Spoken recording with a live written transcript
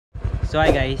So hi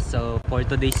guys, so for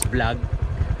today's vlog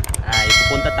ay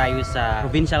pupunta tayo sa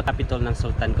provincial capital ng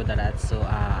Sultan Kudarat. So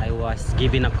I was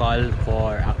given a call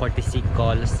for a courtesy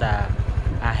call sa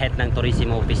head ng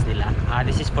tourism office nila.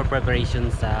 This is for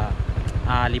preparation sa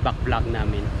libak vlog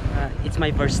namin. It's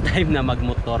my first time na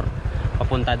magmotor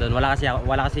papunta doon. Wala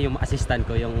kasi yung assistant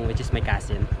ko, yung which is my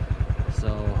cousin.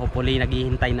 So hopefully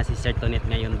naghihintay na si Sir Tonet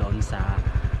ngayon doon sa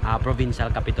provincial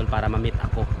capital para ma-meet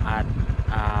ako at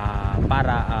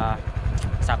para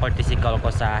sa courtesy call ko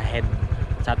sa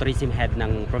tourism head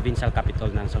ng provincial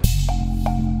capital ng Sultan.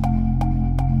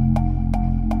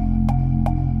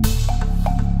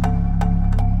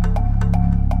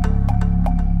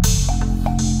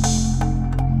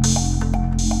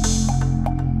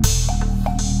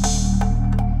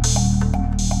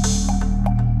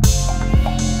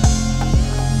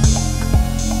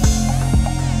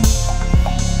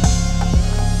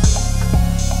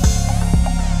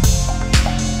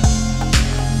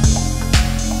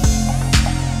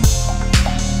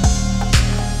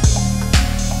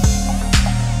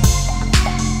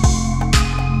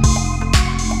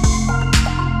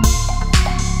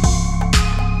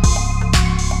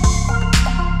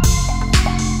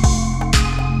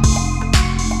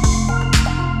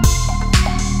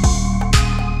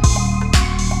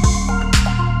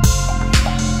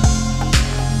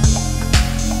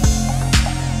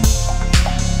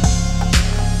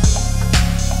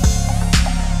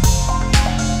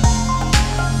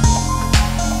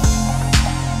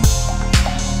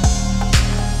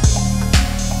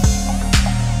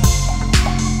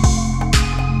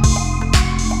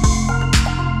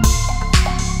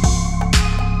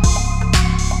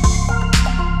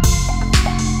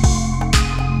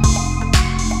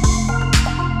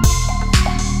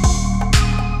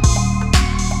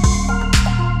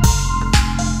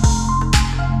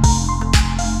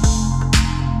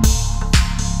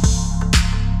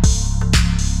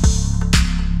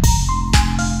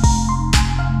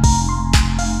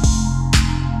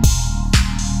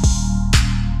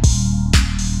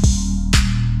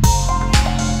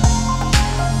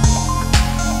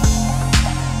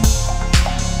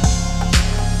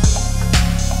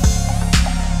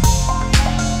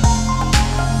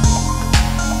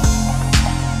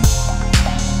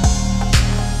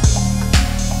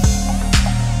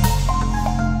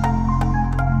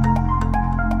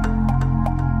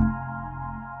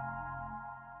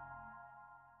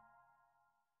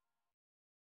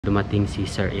 Dumating si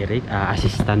Sir Erick,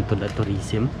 assistant to the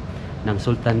tourism ng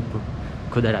Sultan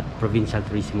Kudarat Provincial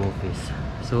Tourism Office.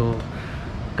 So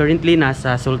currently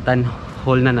nasa Sultan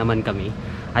Hall na naman kami.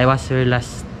 I was here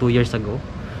last 2 years ago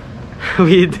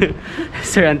with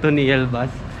Sir Anthony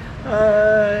Elbas.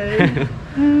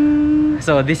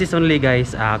 So this is only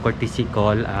guys courtesy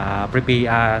call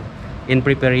in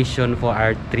preparation for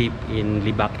our trip in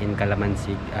Libak in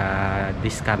Calamansig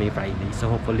this coming Friday. So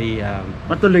hopefully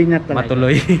matuloy na talaga.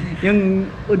 Matuloy. Yung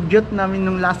udyot namin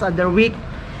nung last other week,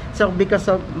 so because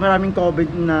of maraming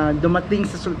COVID na dumating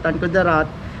sa Sultan Kudarat,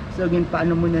 so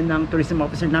paano muna ng tourism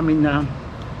officer namin na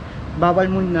bawal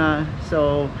muna,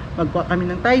 so magkuha kami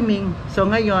ng timing. So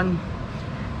ngayon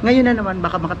na naman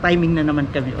baka maka-timing na naman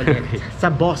kami ulit sa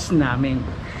boss namin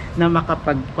na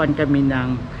makapagkuhan kami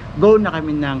ng go na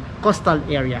kami ng coastal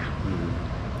area.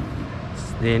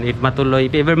 Then if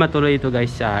ever matuloy ito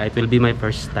guys, it will be my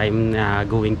first time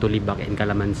going to Libak in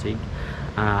Calamansig.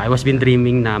 I was been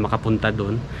dreaming na makapunta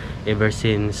doon ever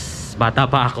since bata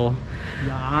pa ako.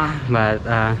 Yeah. But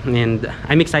and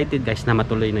I'm excited guys na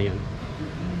matuloy na yun.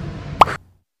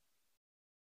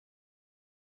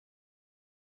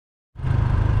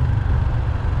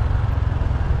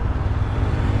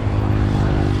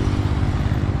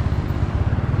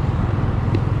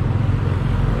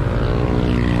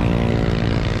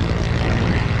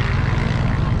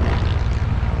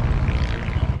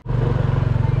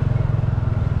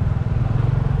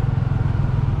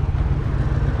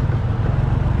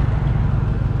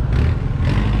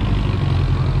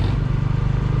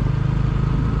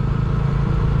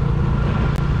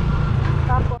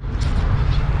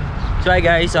 So hi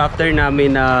guys, so after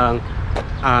namin ng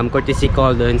courtesy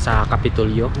call doon sa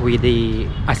Kapitolyo with the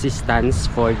assistance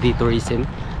for the tourism,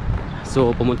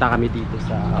 so pumunta kami dito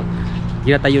sa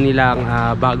ginatayo nilang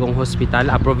bagong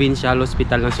hospital, provincial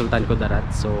hospital ng Sultan Kudarat.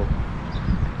 So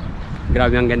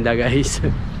grabe ang ganda guys.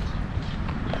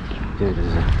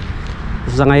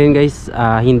 So sa ngayon guys,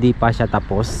 hindi pa siya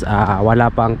tapos, wala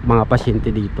pang mga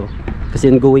pasyente dito kasi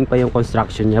ongoing pa yung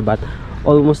construction niya, but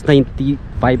almost 95%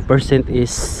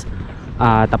 is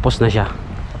tapos na siya.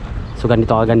 So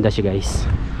ganito kaganda siya guys.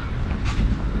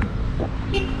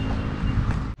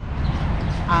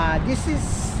 This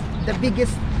is the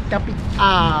biggest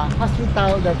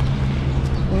hospital that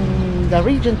in the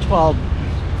Region 12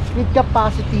 with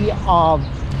capacity of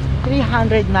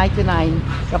 399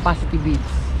 capacity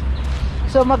beds.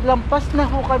 So maglampas na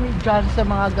ho kami dyan sa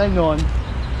mga ganon.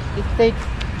 It takes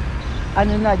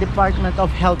Department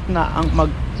of Health na ang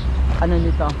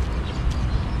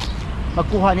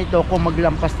magkuha nito kung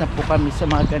maglampas na po kami sa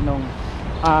mga ganong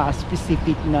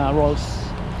specific na roles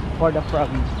for the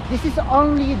province. This is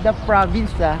only the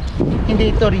province,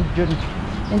 hindi ito region,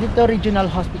 hindi ito regional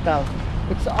hospital.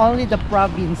 It's only the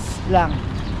province lang.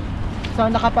 So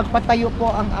nakapagpatayo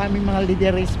po ang aming mga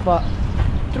leaders po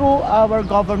through our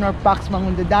Governor Pax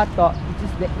Mangudadatu. It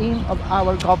is the aim of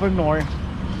our governor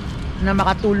na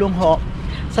makatulong ho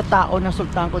sa tao ng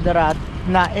Sultan Kudarat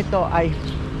na ito ay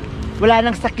wala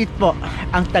nang sakit po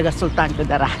ang taga Sultan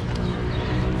Kudarat.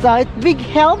 So it big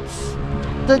helps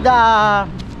to the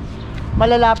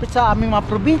malalapit sa aming mga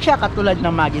probinsya katulad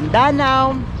ng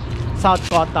Maguindanao, South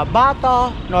Cotabato,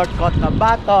 North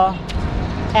Cotabato,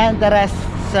 and the rest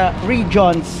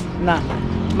regions na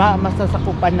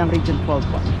masasakupan ng Region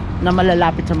 12 po, na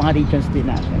malalapit sa mga regions din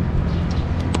natin.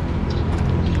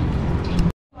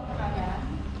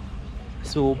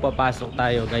 So papasok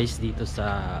tayo guys dito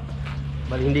sa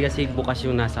hindi kasi bukas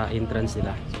yung nasa entrance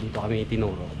nila. So dito kami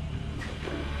itinuro.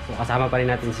 So kasama pa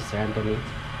rin natin si Sir Anthony.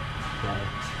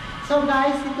 So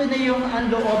guys, ito na yung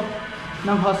loob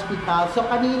ng hospital. So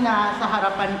kanina sa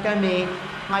harapan kami,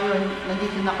 ngayon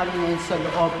nandito na kami ngayon sa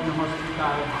loob ng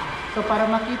hospital. So para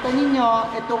makita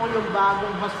ninyo, ito yung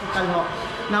bagong hospital ho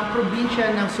ng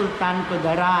probinsya ng Sultan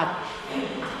Kudarat.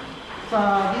 So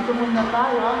dito muna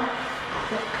tayo.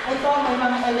 So, ito may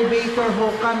mga elevator ho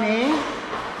kami.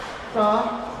 So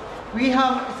we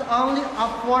have, it's only a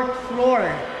 4th floor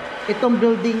itong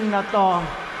building na to.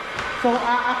 So,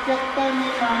 aakyat kami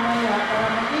mamaya para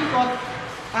makikot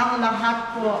ang lahat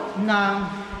po ng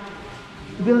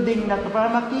building na ito. Para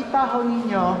makita ho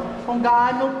ninyo kung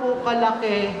gaano po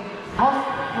kalaki ang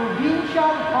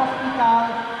Provincial Hospital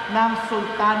ng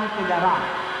Sultan Kudarat.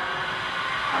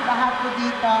 Ang lahat po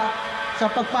dito, sa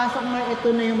pagpasok mo,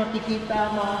 ito na yung makikita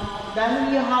mo.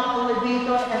 Then you have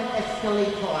elevator and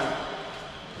escalator.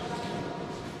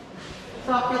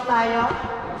 So, akyat tayo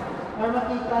para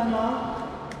makita mo.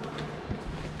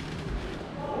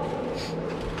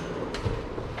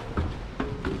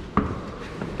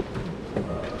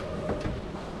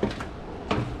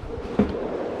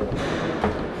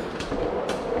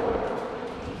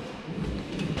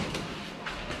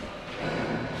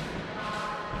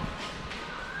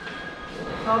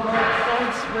 So,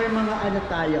 where mga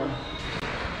tayo.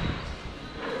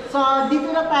 So,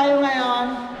 dito na tayo ngayon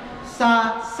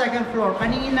sa 2nd floor.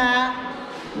 Kanina,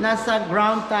 nasa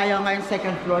ground tayo, ngayon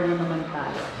 2nd floor na naman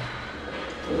tayo.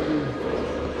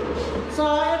 So,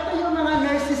 ito yung mga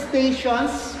nurses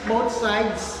stations, both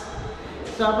sides.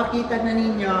 So, makita na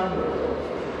ninyo.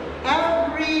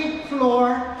 Every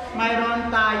floor, mayroon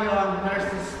tayong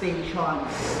nurses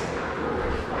stations.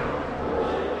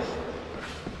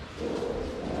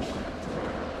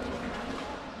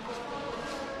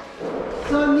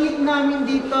 So, need namin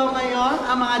dito ngayon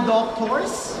ang mga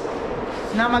doctors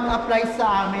na mag-apply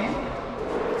sa amin.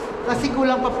 Kasi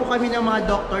kulang pa po kami ng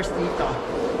mga doctors dito.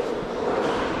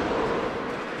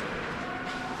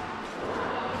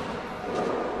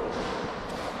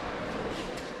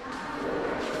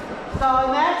 So,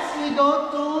 next we go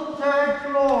to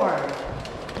 3rd floor.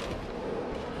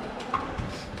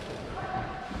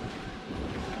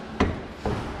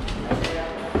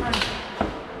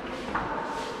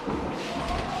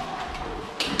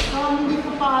 Hindi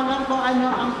ko pa alam kung ano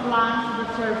ang plan sa the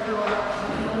 3rd floor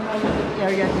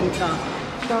area dito.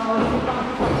 So, hindi pa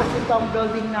kasi itong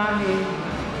building namin.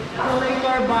 So,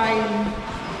 later by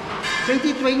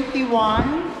 2021,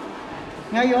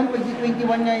 ngayon,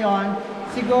 2021 ngayon,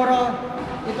 siguro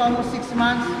ito almost 6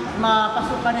 months,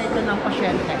 mapasukan na ito ng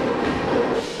pasyente.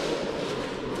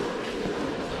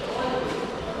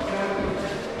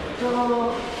 So,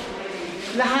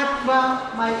 lahat ba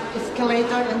may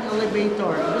escalator and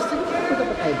elevator? Gusto nyo pa punta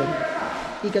pa tayo doon?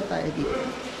 Ikat tayo dito.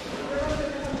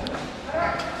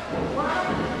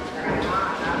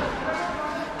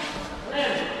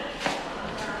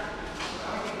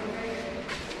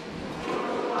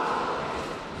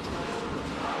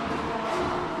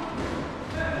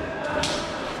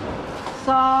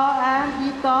 So, and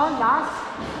dito, last,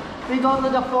 we go to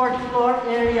the 4th floor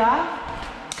area.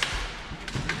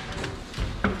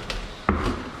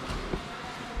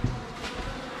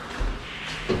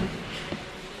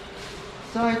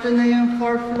 So, ito na yung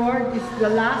 4th floor. This is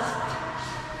the last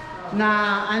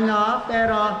na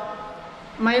pero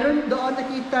mayroon doon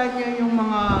nakita niyo yung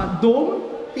mga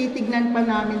dome titignan pa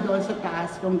namin doon sa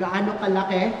taas kung gaano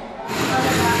kalaki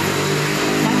talaga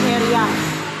ng area.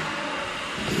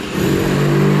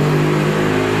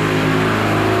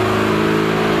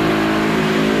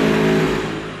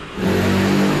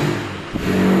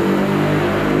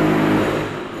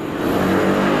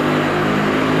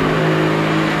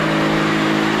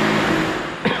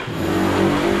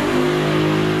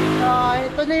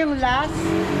 Ito na yung last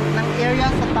ng area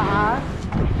sa taas.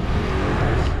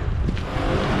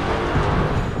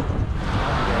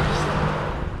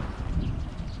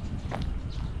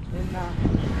 Yan na.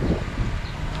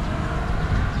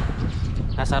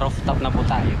 Nasa rooftop na po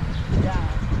tayo. Yan.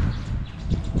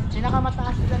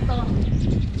 Pinakamataas na to.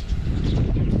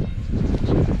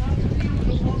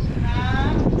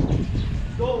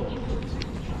 Go!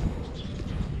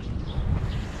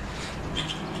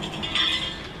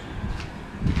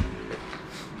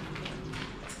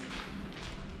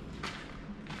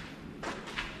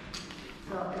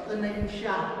 Ito na yung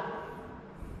siya.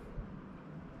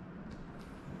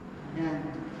 Yan.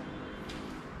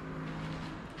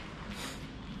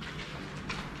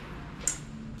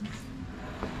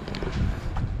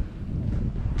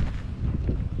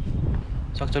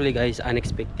 So actually guys,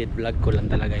 unexpected vlog ko lang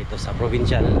talaga ito sa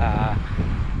provincial,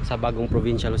 sa bagong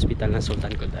provincial hospital ng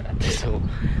Sultan Kudarat. So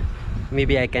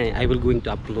maybe I will going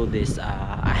to upload this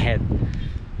ahead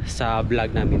sa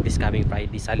vlog namin this coming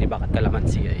Friday sa Libak at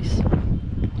Calamansi guys.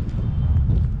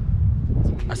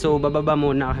 So bababa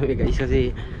muna kami guys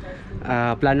kasi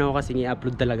plano ko kasi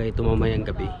i-upload talaga ito mamayang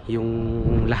gabi yung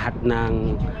lahat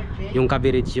ng yung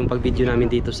coverage, yung pag-video namin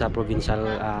dito sa provincial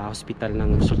hospital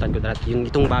ng Sultan Kudarat, yung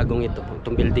itong bagong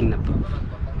itong building na to.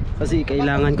 Kasi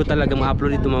kailangan ko talaga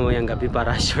ma-upload ito mamayang gabi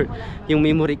para sure yung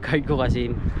memory card ko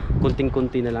kasi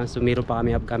kunting-kunti na lang. So meron pa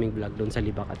kami upcoming vlog doon sa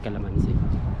Libak at Calamansi.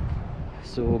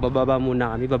 So bababa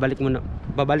muna kami,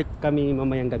 babalik kami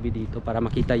mamayang gabi dito para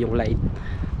makita yung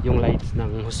lights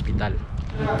ng hospital.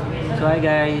 So hi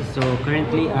guys, so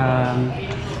currently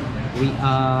we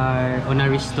are on a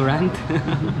restaurant.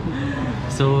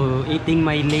 So eating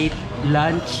my late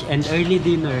lunch and early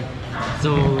dinner.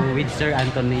 So with Sir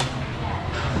Anthony.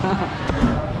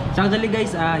 So actually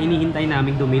guys, hinihintay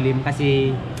namin dumilim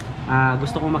kasi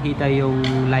gusto ko makita yung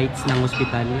lights ng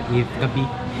hospital if gabi.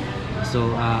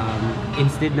 So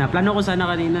instead na plano ko sana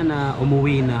kanina na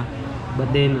umuwi na, but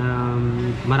then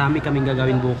marami kaming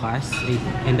gagawin bukas,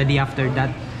 and the day after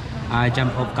that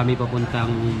jump off kami papuntang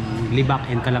Libak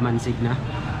and Calamansi na.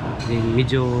 Then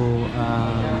medyo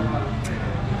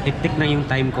hectic na yung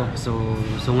time ko. So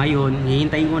ngayon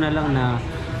hihintayin ko na lang na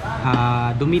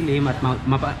dumilim at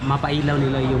mapailaw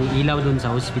nila yung ilaw doon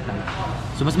sa hospital.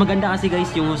 So mas maganda kasi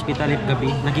guys yung hospital at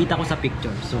gabi, nakita ko sa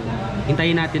picture. So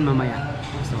hintayin natin mamaya.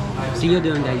 So see you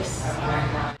doon guys.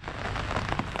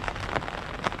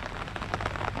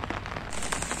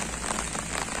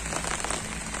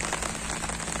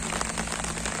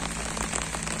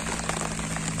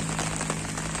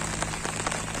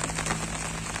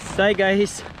 So hi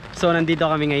guys, so nandito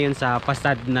kami ngayon sa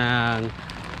pasad ng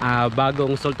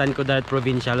bagong Sultan Kudarat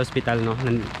Provincial Hospital, no?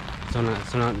 So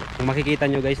kung makikita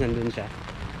nyo guys, nandun siya.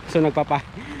 So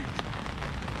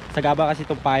sagaba kasi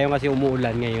itong payong kasi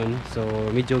umuulan ngayon. So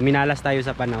medyo minalas tayo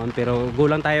sa panahon, pero go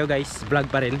lang tayo guys,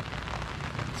 vlog pa rin.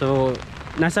 So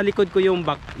nasa likod ko yung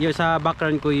sa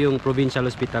background ko yung Provincial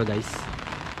Hospital guys.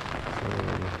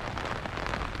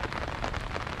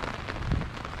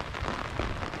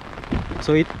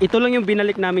 So ito lang yung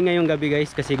binalik namin ngayong gabi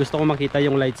guys kasi gusto ko makita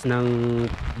yung lights ng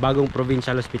bagong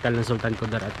Provincial Hospital ng Sultan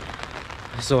Kudarat.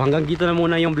 So hanggang dito na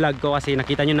muna yung vlog ko kasi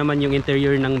nakita nyo naman yung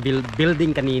interior ng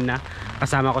building kanina.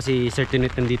 Kasama ko si Sir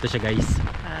Tunit, nandito siya guys.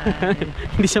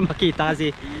 Hindi siya makita kasi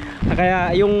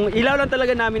kaya yung ilaw lang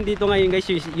talaga namin dito ngayon guys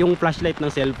yung flashlight ng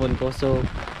cellphone ko. So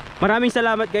maraming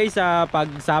salamat guys sa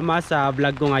pagsama sa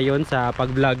vlog ko ngayon, sa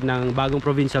pag-vlog ng bagong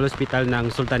Provincial Hospital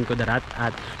ng Sultan Kudarat.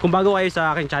 At kung bago kayo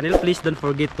sa aking channel, please don't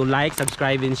forget to like,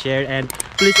 subscribe, and share. And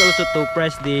please also to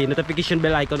press the notification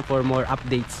bell icon for more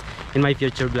updates in my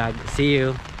future vlog. See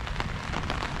you!